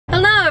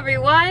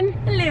everyone.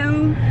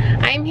 Hello.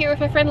 I'm here with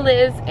my friend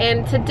Liz,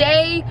 and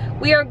today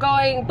we are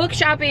going book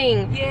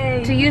shopping.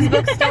 Yay. To used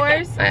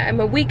bookstores. I'm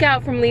a week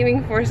out from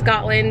leaving for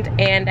Scotland,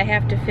 and I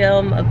have to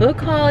film a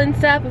book haul and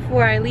stuff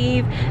before I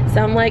leave.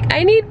 So I'm like,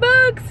 I need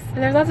books.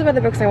 And there's lots of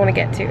other books I want to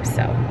get to,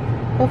 so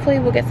hopefully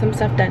we'll get some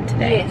stuff done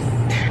today.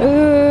 Yes.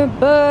 Ooh,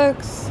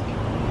 books.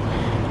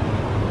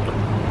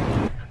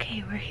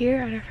 Okay, we're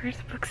here at our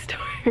first bookstore.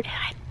 And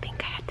I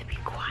think I have to be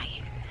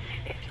quiet.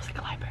 It feels like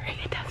a library.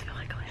 It does feel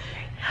like a library.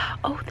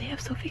 Oh, they have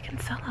Sophie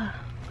Kinsella.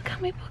 Look how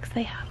many books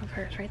they have of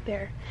hers right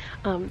there.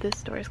 This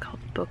store is called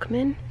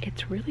Bookman.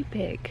 It's really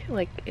big.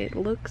 Like, it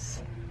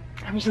looks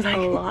a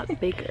lot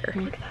bigger.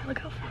 Look at that. Look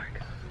how far it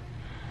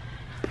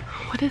goes.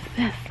 What is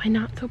this? My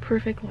Not So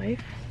Perfect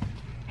Life?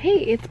 Hey,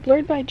 it's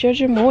blurred by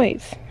Jojo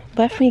Moyes.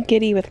 Left me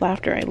giddy with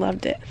laughter. I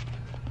loved it.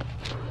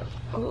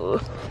 Oh,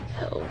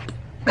 help.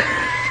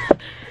 I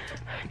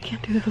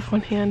can't do this with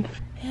one hand.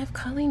 They have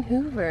Colleen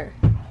Hoover.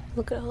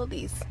 Look at all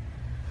these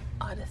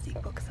Odyssey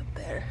books up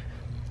there.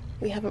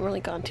 We haven't really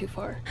gone too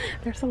far.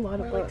 There's a lot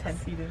of books. Like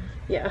 10 feet in.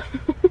 Yeah.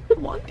 I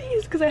want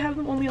these because I have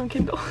them only on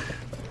Kindle.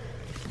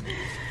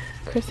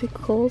 Chrissy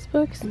Cole's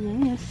books?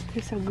 Yes,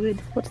 they're so good.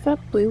 What's that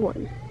blue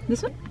one?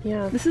 This one?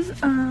 Yeah. This is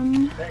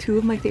two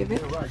of my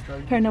favorite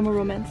paranormal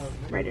romance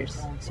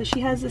writers. So she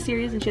has a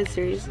series and she has a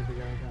series.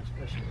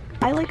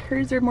 I like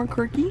hers, they're more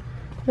quirky.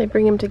 They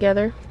bring them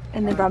together?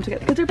 And then brought them together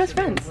because they're best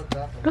friends.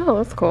 Oh,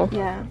 that's cool.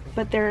 Yeah,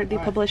 but they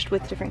published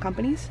with different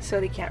companies, so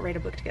they can't write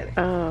a book together.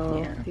 Oh,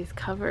 yeah. These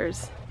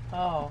covers.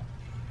 Oh,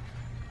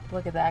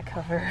 look at that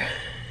cover.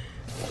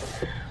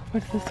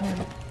 What's this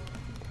one?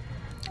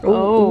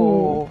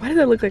 Oh, why does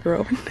that look like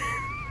Rowan?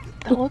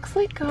 That looks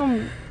like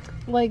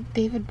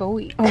David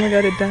Bowie. Oh my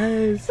god, it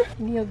does.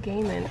 Neil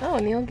Gaiman. Oh,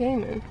 Neil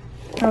Gaiman.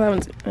 Oh, that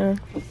one's.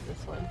 What's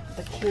this one?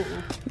 The King.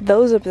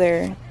 Those up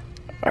there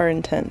are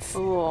intense.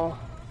 Oh.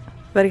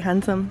 Very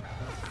handsome.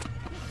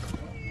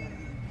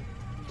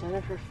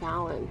 Jennifer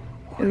Fallon.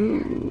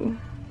 Ooh.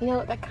 You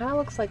know, that kind of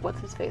looks like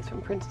what's his face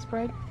from Princess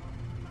Bride.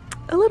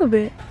 A little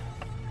bit.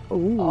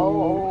 Ooh.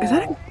 Oh. Is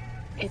that a...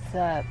 It's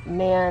a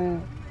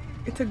man.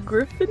 It's a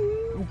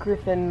griffin?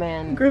 Griffin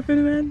man.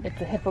 Griffin man?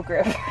 It's a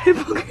hippogriff.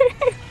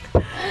 Hippogriff.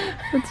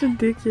 That's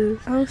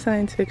ridiculous. Oh,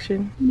 science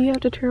fiction. You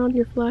have to turn on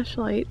your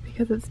flashlight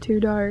because it's too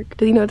dark.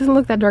 You know, it doesn't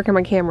look that dark on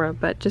my camera,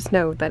 but just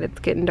know that it's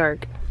getting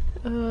dark.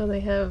 Oh,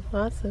 they have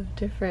lots of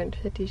different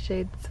 50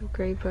 Shades of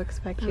Grey books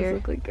back here.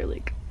 Look like they're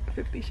like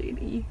 50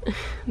 Shade-y.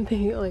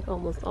 They like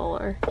almost all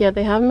are. Yeah,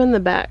 they have them in the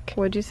back.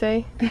 What'd you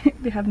say?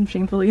 They have them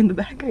shamefully in the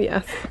back.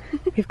 Yes.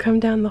 We've come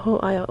down the whole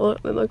aisle.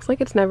 Look, it looks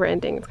like it's never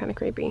ending. It's kind of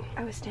creepy.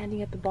 I was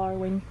standing at the bar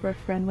waiting for a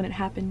friend when it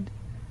happened.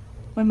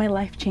 When my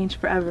life changed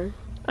forever.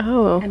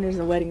 Oh. And there's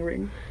a wedding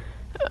ring.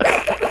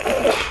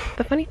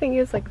 The funny thing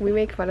is, like, we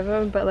make fun of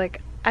them, but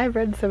like, I've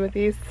read some of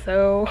these,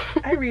 so...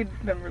 I read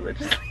them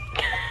religiously.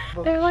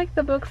 They're like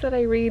the books that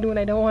I read when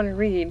I don't want to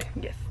read.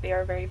 Yes, they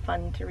are very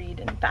fun to read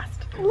and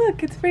fast.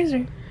 Look, it's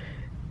Fraser.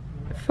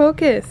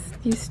 Focus,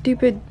 you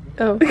stupid...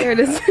 Oh, there it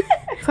is.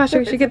 Sasha,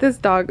 we should get this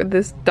dog.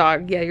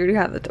 Yeah, you already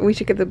have it. We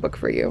should get the book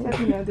for you.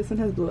 You know, this one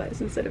has blue eyes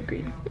instead of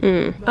green.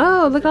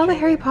 Oh, look at all the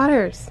Harry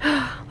Potters.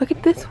 Look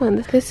at this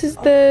one. This is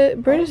the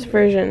British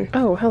version.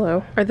 Oh,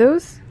 hello. Are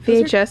those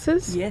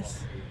VHSs?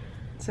 Yes.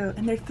 So,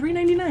 and they're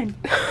 $3.99.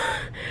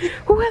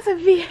 Who has a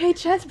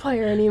VHS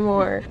player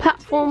anymore?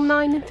 Platform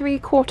 9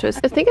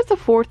 3/4. I think it's the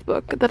fourth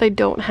book that I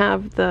don't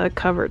have the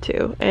cover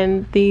to,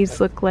 and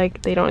these look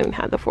like they don't even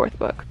have the fourth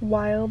book.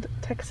 Wild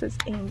Texas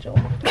Angel.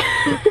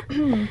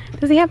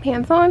 Does he have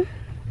pants on?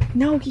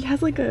 No, he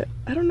has like a,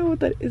 I don't know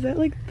what that is. That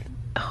like...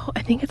 Oh,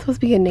 I think it's supposed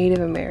to be a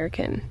Native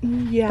American.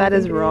 Yeah. That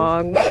is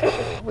wrong.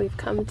 We've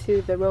come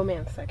to the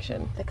romance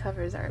section. The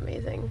covers are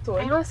amazing.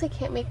 I honestly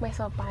can't make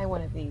myself buy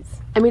one of these.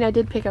 I mean, I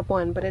did pick up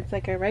one, but it's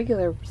like a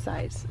regular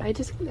size. I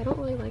don't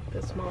really like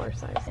the smaller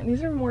size. And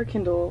these are more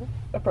Kindle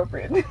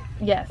appropriate.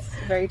 Yes,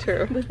 very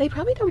true. But they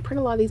probably don't print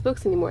a lot of these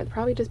books anymore.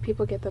 Probably just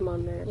people get them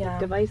on their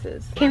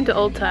devices. Came to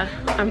Ulta.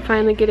 I'm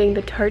finally getting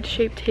the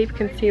Tarte-shaped tape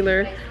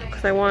concealer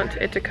because I want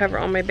it to cover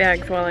all my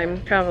bags while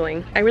I'm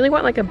traveling. I really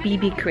want like a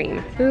BB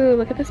cream. Ooh,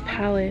 look at this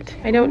palette.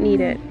 I don't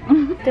need it.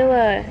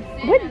 Dilla,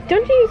 what?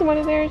 Don't you use one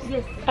of theirs?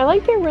 Yes. I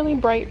like their really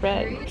bright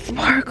red.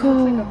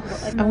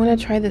 Sparkles. I want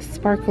to try this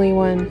sparkly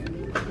one.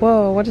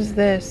 Whoa, what is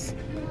this?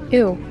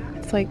 Ew,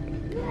 it's like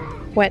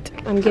wet.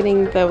 I'm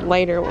getting the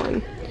lighter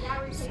one.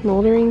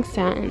 Smoldering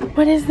satin.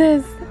 What is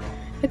this?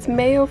 It's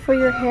mayo for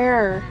your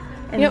hair.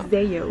 And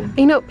Zayo.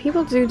 You know,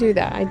 people do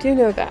that. I do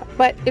know that.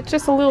 But it's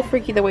just a little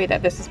freaky the way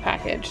that this is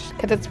packaged.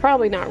 Because it's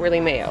probably not really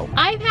mayo.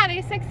 I've had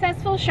a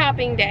successful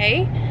shopping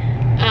day.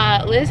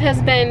 Liz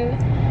has been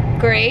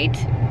great.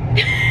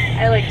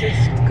 I like to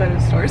just go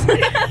to stores.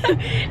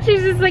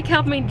 She's just like,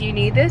 help me. Do you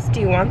need this? Do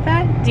you want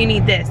that? Do you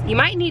need this? You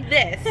might need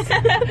this.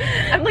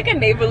 I'm like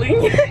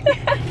enabling you.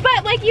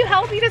 But like, you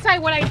help me decide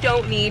what I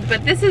don't need.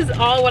 But this is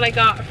all what I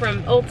got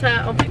from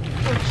Ulta. Oh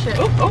shit.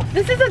 Oh.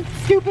 This is a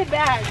stupid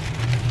bag.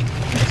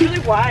 It's really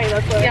wide,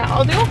 that's why. Yeah,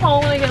 I'll do a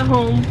haul when I get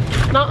home.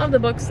 Not of the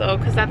books though,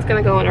 because that's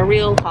gonna go in a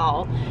real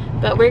haul.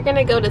 But we're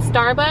gonna go to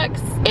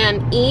Starbucks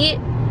and eat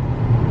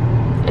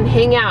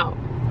hang out.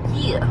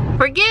 Yeah.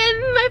 We're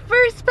getting my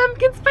first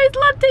pumpkin spice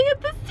latte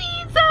of the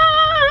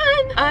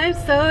season. I'm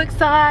so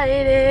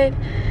excited.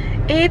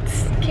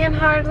 Can't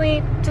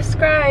hardly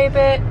describe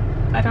it.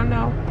 I don't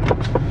know.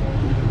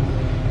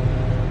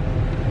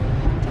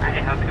 Hi,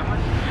 how's it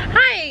going?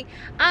 Hi,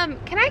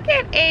 can I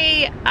get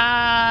a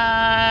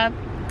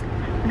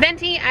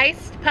venti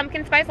iced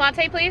pumpkin spice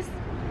latte, please?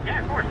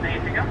 Yeah, of course.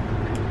 Anything else?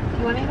 Do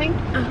you want anything?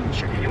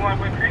 Sure. Do you want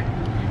whipped cream?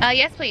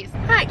 Yes, please.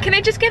 Hi, can I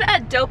just get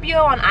a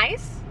doppio on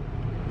ice?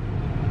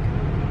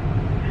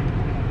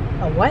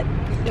 A what?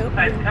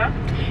 Size cup?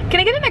 Can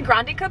I get in a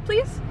grande cup,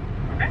 please?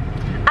 Okay.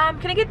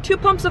 Can I get 2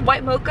 pumps of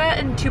white mocha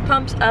and 2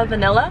 pumps of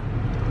vanilla?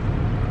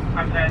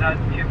 I'm sorry,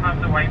 2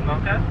 pumps of white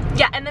mocha.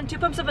 Yeah, and then 2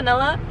 pumps of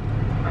vanilla.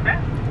 Okay.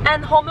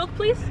 And whole milk,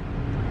 please?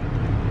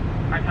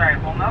 I'm sorry,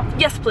 whole milk?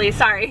 Yes, please.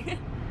 Sorry.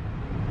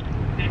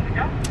 Anything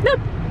else? Nope.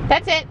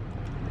 That's it.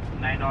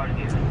 $9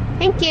 even.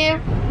 Thank you.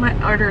 My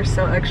order is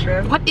so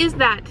extra. What is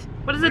that?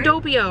 What is a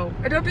doppio?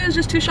 A doppio is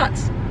just 2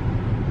 shots.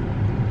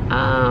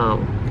 Oh.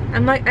 I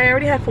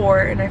already had 4,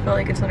 and I felt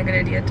like it's not a good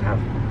idea to have.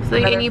 So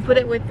and you put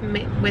it with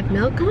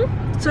milk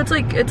on? So it's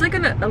like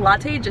a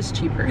latte, just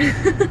cheaper.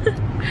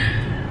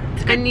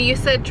 And you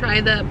said try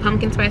the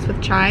pumpkin spice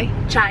with chai?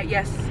 Chai,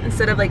 yes,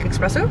 instead of like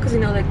espresso, because you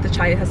know like the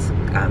chai has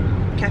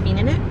caffeine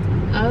in it.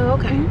 Oh,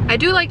 okay. I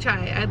do like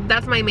chai.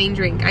 That's my main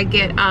drink. I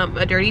get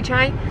a dirty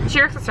chai. She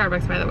works at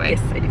Starbucks, by the way.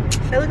 Yes, I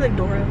do. I look like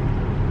Dora.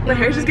 My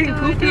hair's just getting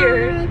poofier.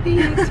 Dora the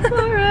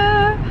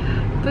Explorer.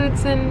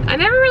 Boots and I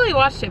never really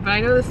watched it, but I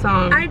know the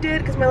song. I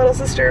did, because my little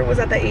sister was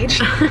at that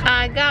age.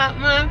 I got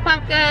my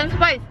pumpkin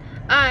spice.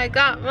 I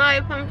got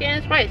my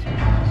pumpkin spice.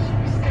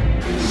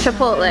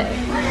 Chipotle,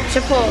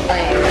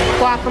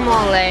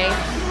 guacamole,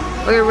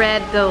 or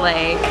red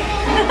delay.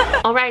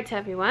 Alright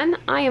everyone,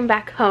 I am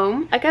back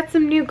home. I got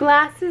some new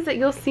glasses that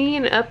you'll see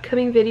in an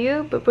upcoming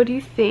video, but what do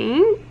you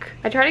think?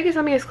 I tried to get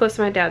something as close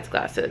to my dad's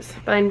glasses,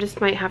 but I just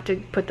might have to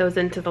put those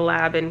into the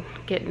lab and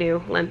get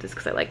new lenses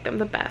because I like them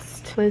the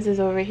best. Liz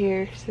is over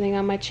here sitting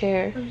on my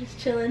chair. I'm just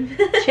chilling.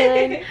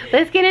 Chilling.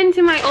 Let's get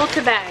into my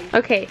Ulta bag.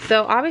 Okay,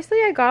 so obviously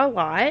I got a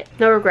lot.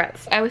 No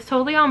regrets. I was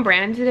totally on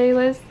brand today,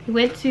 Liz. We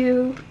went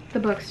to the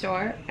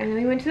bookstore and then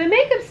we went to the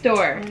makeup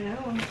store. I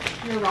know.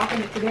 You're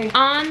rocking it today.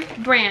 On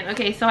brand.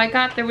 Okay, so I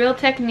got the Real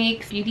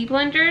Techniques beauty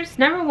blenders.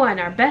 Number 1,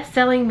 our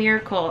best-selling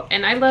Miracle.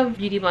 And I love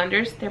beauty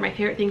blenders. They're my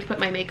favorite thing to put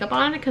my makeup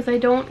on because I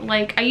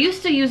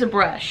used to use a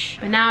brush,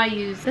 but now I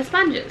use the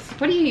sponges.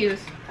 What do you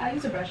use? I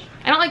use a brush.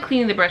 I don't like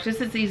cleaning the brush. This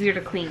is easier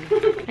to clean.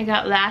 I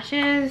got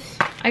lashes.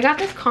 I got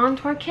this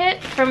contour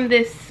kit from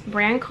this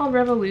brand called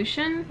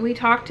Revolution. We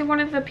talked to one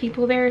of the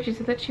people there. She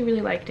said that she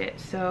really liked it.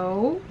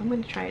 So I'm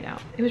going to try it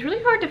out. It was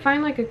really hard to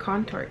find like a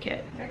contour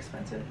kit. They're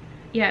expensive.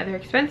 Yeah, they're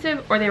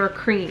expensive or they were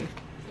cream.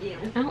 Ew.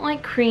 I don't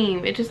like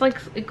cream. It just like,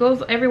 it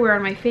goes everywhere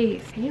on my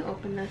face. Can you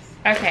open this?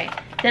 Okay.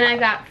 Then I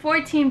got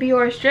 14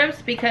 Biore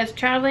strips because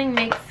traveling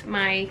makes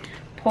my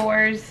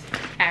pores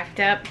act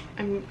up.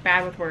 I'm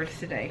bad with words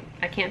today.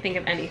 I can't think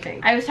of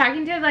anything. I was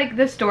talking to like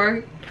the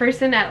store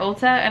person at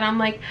Ulta and I'm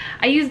like,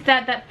 I used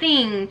that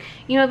thing,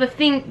 you know, the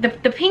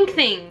pink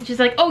thing. She's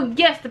like, oh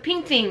yes, the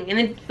pink thing. And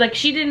then like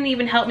she didn't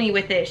even help me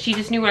with it. She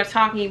just knew what I was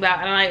talking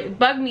about and it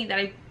bugged me that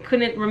I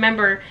couldn't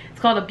remember.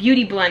 It's called a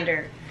beauty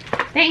blender.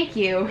 Thank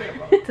you.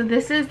 So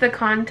this is the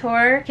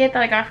contour kit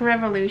that I got from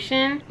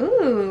Revolution.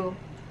 Ooh,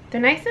 they're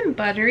nice and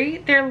buttery.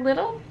 They're a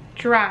little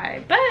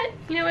dry, but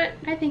you know what,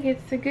 I think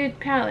it's a good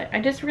palette. I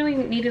just really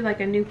needed like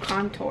a new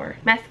contour.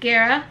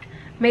 Mascara,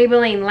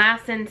 Maybelline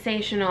Last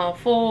Sensational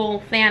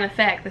Full Fan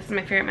Effect. This is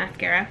my favorite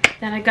mascara.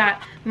 Then I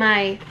got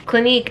my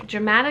Clinique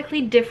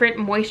Dramatically Different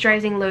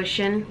Moisturizing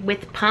Lotion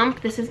with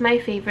Pump. This is my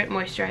favorite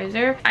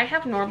moisturizer. I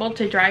have normal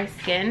to dry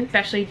skin,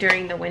 especially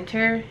during the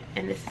winter,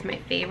 and this is my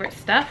favorite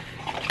stuff.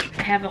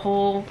 I have the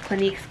whole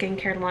Clinique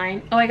skincare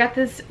line. Oh, I got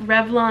this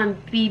Revlon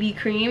BB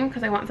cream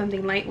because I want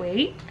something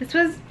lightweight. This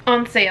was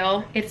on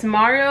sale. It's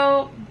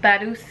Mario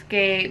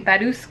Badescu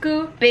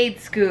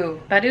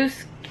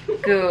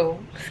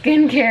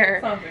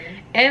skincare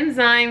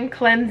enzyme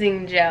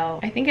cleansing gel.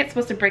 I think it's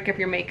supposed to break up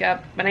your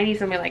makeup, but I need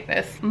something like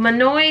this.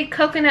 Manoi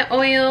coconut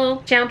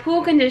oil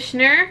shampoo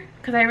conditioner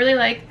because I really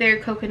like their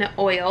coconut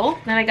oil.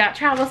 Then I got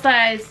travel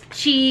size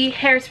Chi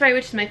hairspray,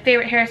 which is my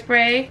favorite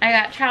hairspray. I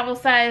got travel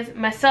size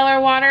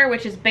micellar water,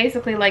 which is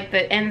basically like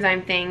the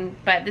enzyme thing,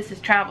 but this is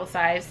travel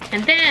size.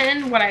 And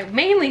then what I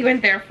mainly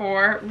went there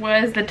for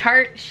was the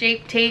Tarte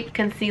Shape Tape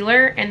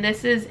concealer, and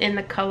this is in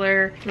the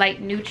color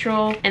light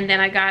neutral. And then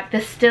I got the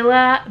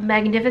Stila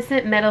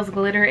Magnificent Metals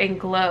Glitter and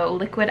Glow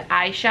liquid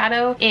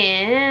eyeshadow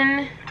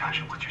in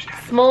Tasha, what's your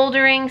status?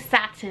 Smoldering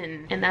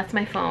Satin. And that's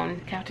my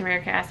phone. Captain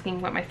America asking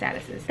what my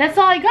status is. That's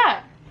all I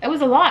got. It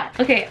was a lot.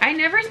 Okay, I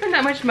never spend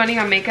that much money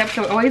on makeup,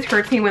 so it always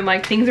hurts me when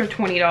like things are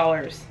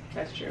 $20.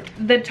 That's true.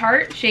 The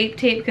Tarte Shape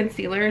Tape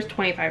concealer is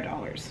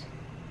 $25.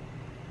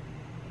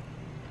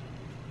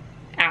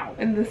 Ow.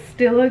 And the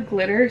Stila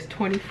glitter is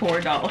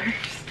 $24.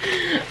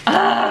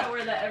 I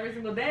wear that every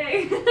single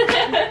day.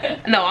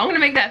 No, I'm gonna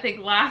make that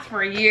thing last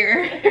for a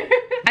year.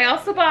 I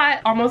also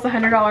bought almost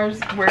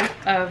 $100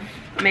 worth of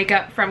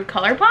makeup from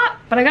ColourPop,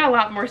 but I got a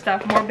lot more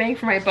stuff, more bang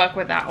for my buck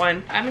with that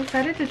one. I'm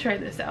excited to try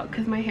this out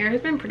because my hair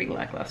has been pretty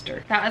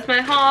lackluster. That was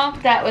my haul.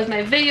 That was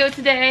my video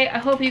today. I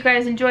hope you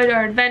guys enjoyed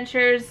our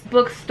adventures,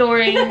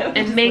 bookstoring,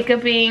 and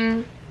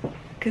makeuping.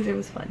 Because it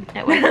was fun.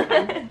 It was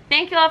fun.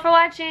 Thank you all for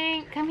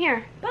watching. Come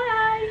here.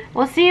 Bye.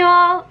 We'll see you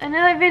all in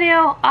another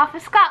video off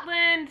of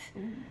Scotland.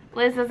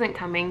 Liz isn't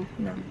coming.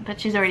 No. But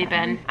she's already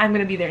been. I'm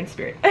gonna be there in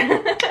spirit.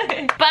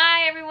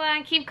 Bye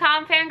everyone. Keep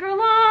calm, fangirl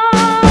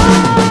on.